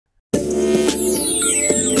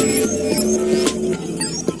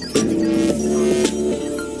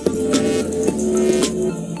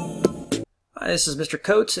This is Mr.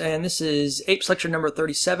 Coates, and this is APES lecture number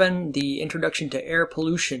 37, the Introduction to Air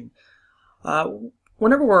Pollution.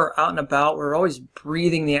 Whenever we're out and about, we're always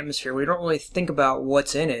breathing the atmosphere. We don't really think about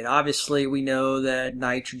what's in it. Obviously, we know that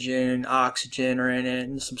nitrogen, oxygen are in it,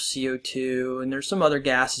 and some CO2, and there's some other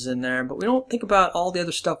gases in there, but we don't think about all the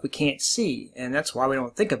other stuff we can't see, and that's why we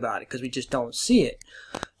don't think about it, because we just don't see it.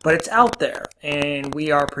 But it's out there, and we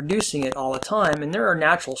are producing it all the time, and there are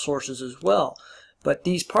natural sources as well. But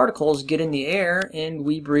these particles get in the air and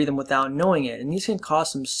we breathe them without knowing it. And these can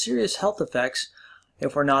cause some serious health effects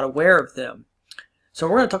if we're not aware of them. So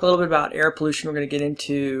we're going to talk a little bit about air pollution. We're going to get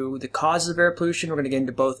into the causes of air pollution. We're going to get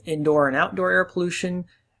into both indoor and outdoor air pollution.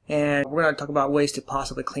 And we're going to talk about ways to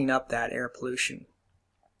possibly clean up that air pollution.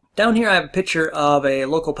 Down here I have a picture of a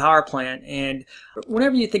local power plant, and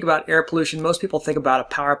whenever you think about air pollution, most people think about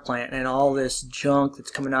a power plant and all this junk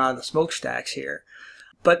that's coming out of the smokestacks here.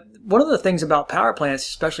 But one of the things about power plants,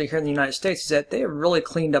 especially here in the United States, is that they have really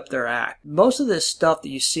cleaned up their act. Most of this stuff that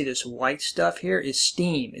you see, this white stuff here, is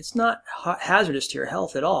steam. It's not hazardous to your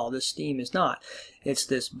health at all. This steam is not. It's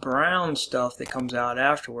this brown stuff that comes out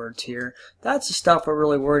afterwards here. That's the stuff we're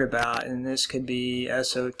really worried about. And this could be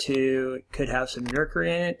SO2. It could have some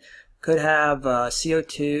mercury in it. Could have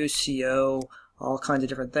CO2, CO, all kinds of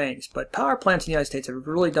different things. But power plants in the United States have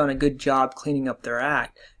really done a good job cleaning up their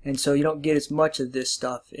act, and so you don't get as much of this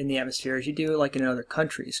stuff in the atmosphere as you do like in other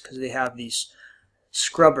countries, because they have these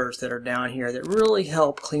scrubbers that are down here that really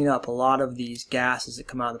help clean up a lot of these gases that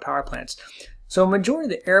come out of the power plants. So a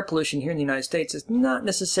majority of the air pollution here in the United States is not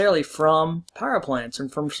necessarily from power plants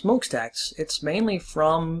and from smokestacks. It's mainly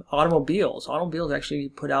from automobiles. Automobiles actually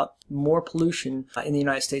put out more pollution in the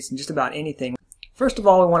United States than just about anything. First of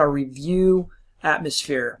all, we want to review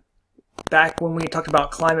atmosphere. Back when we talked about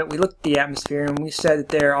climate, we looked at the atmosphere and we said that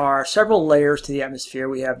there are several layers to the atmosphere.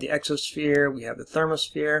 We have the exosphere, we have the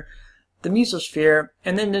thermosphere, the mesosphere,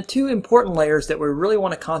 and then the two important layers that we really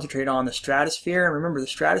want to concentrate on, the stratosphere. And remember, the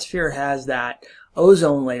stratosphere has that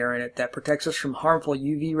ozone layer in it that protects us from harmful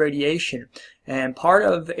UV radiation. And part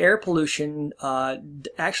of air pollution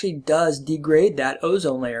actually does degrade that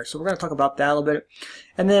ozone layer. So we're going to talk about that a little bit.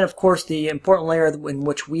 And then, of course, the important layer in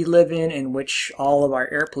which we live in which all of our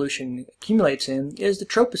air pollution accumulates in, is the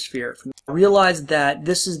troposphere. Realize that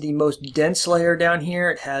this is the most dense layer down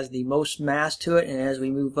here. It has the most mass to it, and as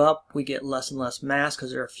we move up, we get less and less mass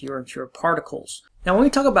because there are fewer and fewer particles. Now, when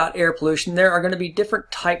we talk about air pollution, there are going to be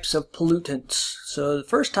different types of pollutants. So the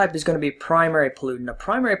first type is going to be primary pollutant. A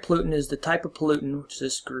primary pollutant is the type of pollutant, which is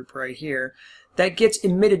this group right here, that gets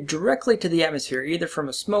emitted directly to the atmosphere, either from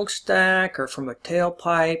a smokestack or from a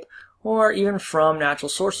tailpipe, or even from natural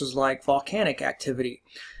sources like volcanic activity.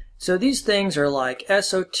 So these things are like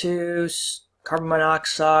SO2, carbon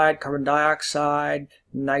monoxide, carbon dioxide,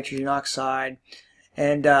 nitrogen oxide,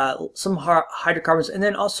 and some hydrocarbons, and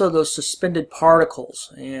then also those suspended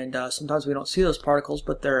particles. And sometimes we don't see those particles,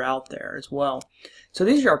 but they're out there as well. So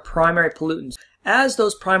these are our primary pollutants. As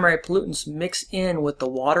those primary pollutants mix in with the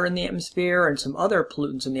water in the atmosphere and some other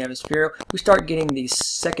pollutants in the atmosphere, we start getting these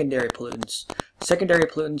secondary pollutants. Secondary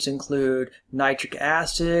pollutants include nitric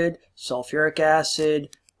acid, sulfuric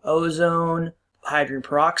acid, ozone, hydrogen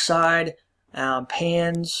peroxide,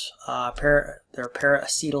 PANs, they're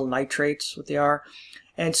paracetyl nitrates, what they are.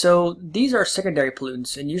 And so these are secondary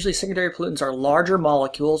pollutants, and usually secondary pollutants are larger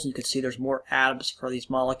molecules. You can see there's more atoms for these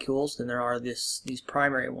molecules than there are these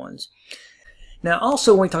primary ones. Now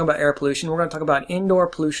also, when we talk about air pollution, we're going to talk about indoor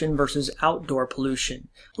pollution versus outdoor pollution.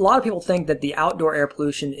 A lot of people think that the outdoor air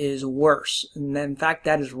pollution is worse, and in fact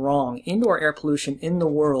that is wrong. Indoor air pollution in the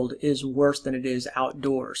world is worse than it is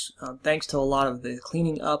outdoors, thanks to a lot of the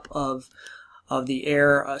cleaning up of the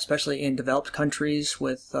air, especially in developed countries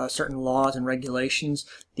with certain laws and regulations.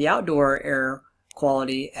 The outdoor air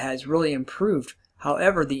quality has really improved.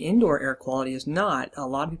 However, the indoor air quality is not. A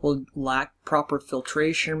lot of people lack proper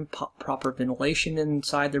filtration, proper ventilation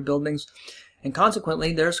inside their buildings, and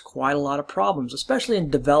consequently there's quite a lot of problems, especially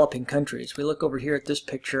in developing countries. We look over here at this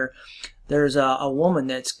picture. There's a woman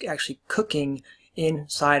that's actually cooking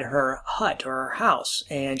inside her hut or her house,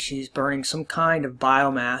 and she's burning some kind of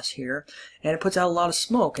biomass here, and it puts out a lot of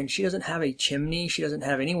smoke, and she doesn't have a chimney. She doesn't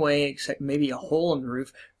have any way except maybe a hole in the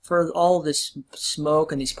roof for all this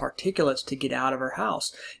smoke and these particulates to get out of her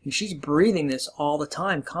house. And she's breathing this all the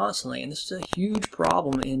time, constantly, and this is a huge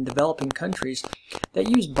problem in developing countries that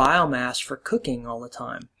use biomass for cooking all the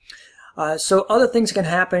time. So other things can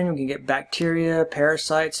happen. We can get bacteria,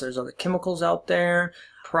 parasites, there's other chemicals out there.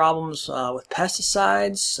 Problems with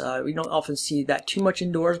pesticides. We don't often see that too much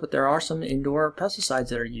indoors, but there are some indoor pesticides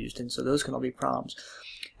that are used, and so those can all be problems.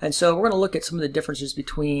 And so we're going to look at some of the differences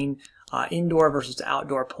between indoor versus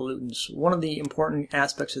outdoor pollutants. One of the important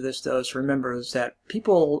aspects of this, though, to remember is that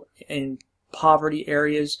people in poverty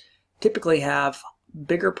areas typically have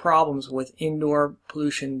bigger problems with indoor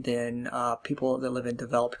pollution than people that live in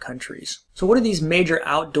developed countries. So what are these major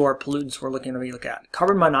outdoor pollutants we're looking to look at?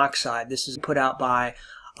 Carbon monoxide. This is put out by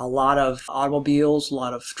a lot of automobiles, a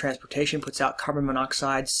lot of transportation puts out carbon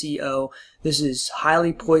monoxide, CO. This is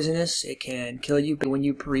highly poisonous. It can kill you. But when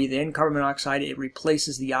you breathe in carbon monoxide, it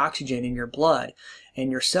replaces the oxygen in your blood. And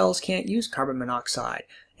your cells can't use carbon monoxide.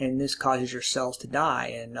 And this causes your cells to die.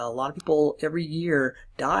 And a lot of people every year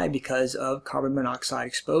die because of carbon monoxide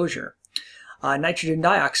exposure. Nitrogen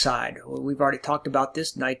dioxide. Well, we've already talked about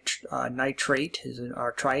this. Nitrite is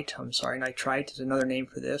another name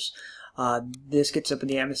for this. This gets up in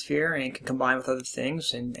the atmosphere and can combine with other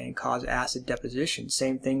things and cause acid deposition.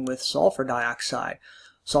 Same thing with sulfur dioxide.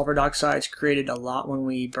 Sulfur dioxide is created a lot when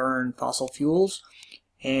we burn fossil fuels,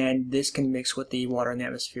 and this can mix with the water in the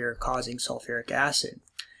atmosphere, causing sulfuric acid.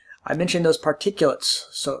 I mentioned those particulates,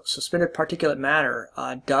 so suspended particulate matter,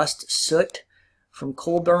 dust, soot from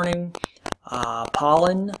coal burning,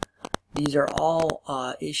 pollen. These are all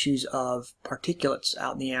issues of particulates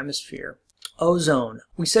out in the atmosphere. Ozone.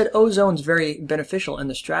 We said ozone is very beneficial in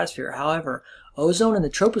the stratosphere. However, ozone in the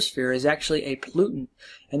troposphere is actually a pollutant,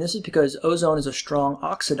 and this is because ozone is a strong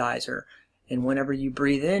oxidizer. And whenever you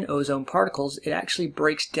breathe in ozone particles, it actually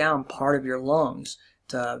breaks down part of your lungs.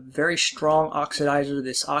 It's a very strong oxidizer.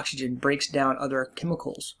 This oxygen breaks down other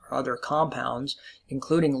chemicals or other compounds,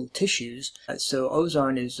 including tissues. So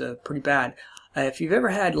ozone is pretty bad. If you've ever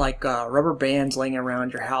had like rubber bands laying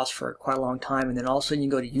around your house for quite a long time, and then all of a sudden you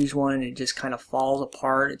go to use one and it just kind of falls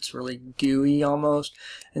apart, it's really gooey almost,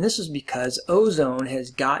 and this is because ozone has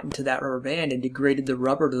gotten to that rubber band and degraded the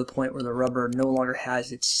rubber to the point where the rubber no longer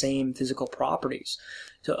has its same physical properties.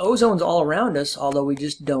 So ozone's all around us, although we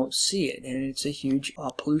just don't see it, and it's a huge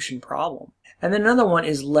pollution problem. And then another one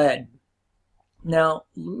is lead. Now,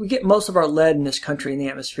 we get most of our lead in this country in the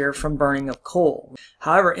atmosphere from burning of coal.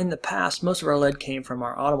 However, in the past, most of our lead came from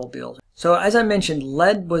our automobiles. So as I mentioned,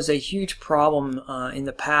 lead was a huge problem in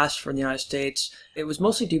the past for the United States. It was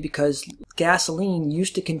mostly due because gasoline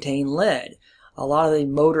used to contain lead. A lot of the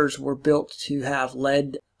motors were built to have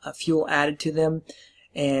lead fuel added to them,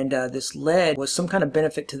 and this lead was some kind of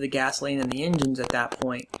benefit to the gasoline and the engines at that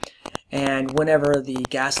point. And whenever the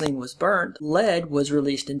gasoline was burnt, lead was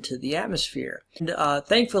released into the atmosphere. And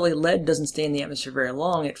thankfully, lead doesn't stay in the atmosphere very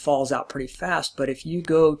long. It falls out pretty fast. But if you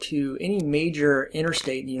go to any major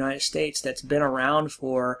interstate in the United States that's been around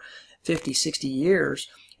for 50, 60 years,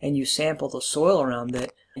 and you sample the soil around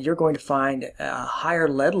it, you're going to find higher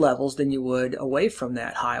lead levels than you would away from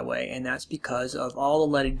that highway. And that's because of all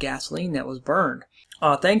the leaded gasoline that was burned.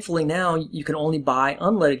 Thankfully now you can only buy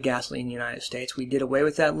unleaded gasoline in the United States. We did away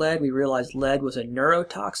with that lead. We realized lead was a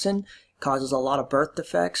neurotoxin, causes a lot of birth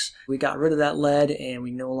defects. We got rid of that lead and we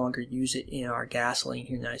no longer use it in our gasoline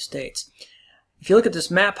here in the United States. If you look at this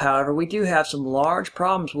map, however, we do have some large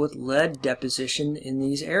problems with lead deposition in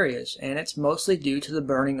these areas, and it's mostly due to the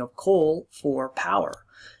burning of coal for power.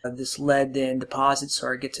 This lead then deposits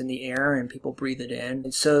or gets in the air and people breathe it in.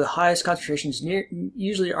 And so the highest concentrations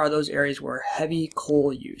usually are those areas where heavy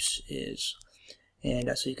coal use is. And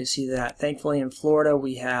so you can see that. Thankfully in Florida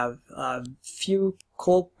we have few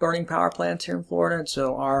coal burning power plants here in Florida, and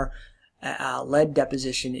so our lead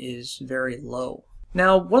deposition is very low.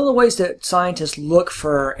 Now, one of the ways that scientists look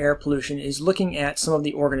for air pollution is looking at some of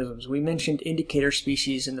the organisms. We mentioned indicator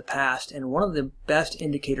species in the past, and one of the best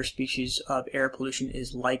indicator species of air pollution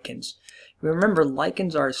is lichens. Remember,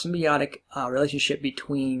 lichens are a symbiotic relationship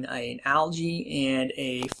between an algae and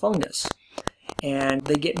a fungus. And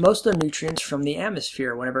they get most of their nutrients from the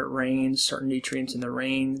atmosphere. Whenever it rains, certain nutrients in the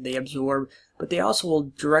rain they absorb, but they also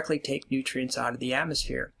will directly take nutrients out of the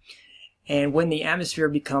atmosphere. And when the atmosphere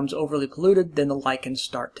becomes overly polluted, then the lichens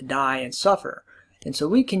start to die and suffer. And so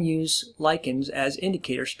we can use lichens as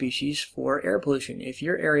indicator species for air pollution. If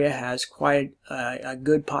your area has quite a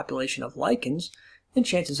good population of lichens, then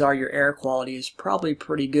chances are your air quality is probably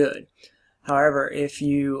pretty good. However, if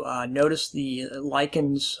you notice the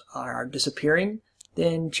lichens are disappearing,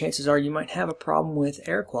 then chances are you might have a problem with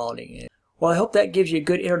air quality. Well, I hope that gives you a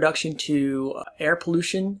good introduction to air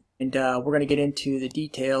pollution. And we're going to get into the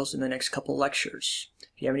details in the next couple lectures.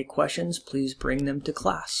 If you have any questions, please bring them to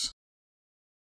class.